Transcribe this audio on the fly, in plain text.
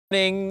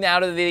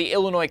Out of the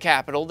Illinois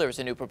Capitol, there's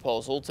a new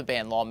proposal to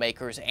ban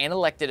lawmakers and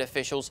elected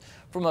officials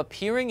from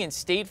appearing in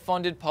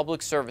state-funded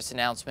public service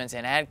announcements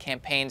and ad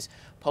campaigns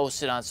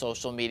posted on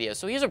social media.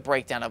 So here's a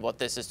breakdown of what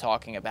this is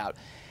talking about.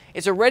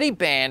 It's already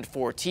banned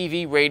for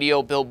TV,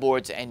 radio,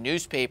 billboards, and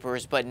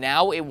newspapers, but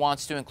now it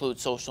wants to include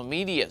social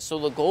media. So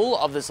the goal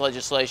of this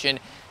legislation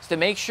is to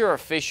make sure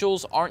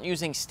officials aren't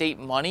using state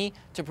money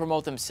to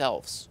promote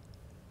themselves.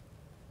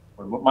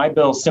 What my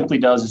bill simply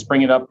does is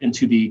bring it up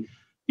into the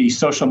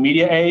social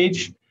media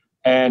age,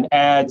 and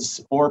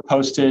ads or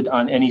posted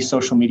on any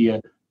social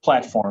media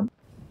platform.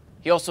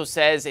 He also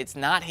says it's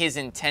not his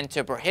intent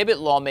to prohibit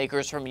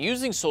lawmakers from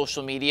using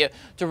social media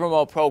to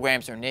promote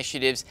programs or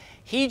initiatives.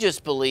 He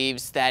just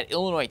believes that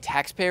Illinois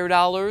taxpayer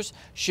dollars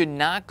should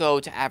not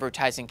go to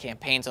advertising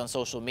campaigns on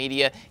social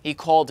media. He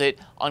called it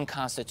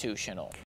unconstitutional.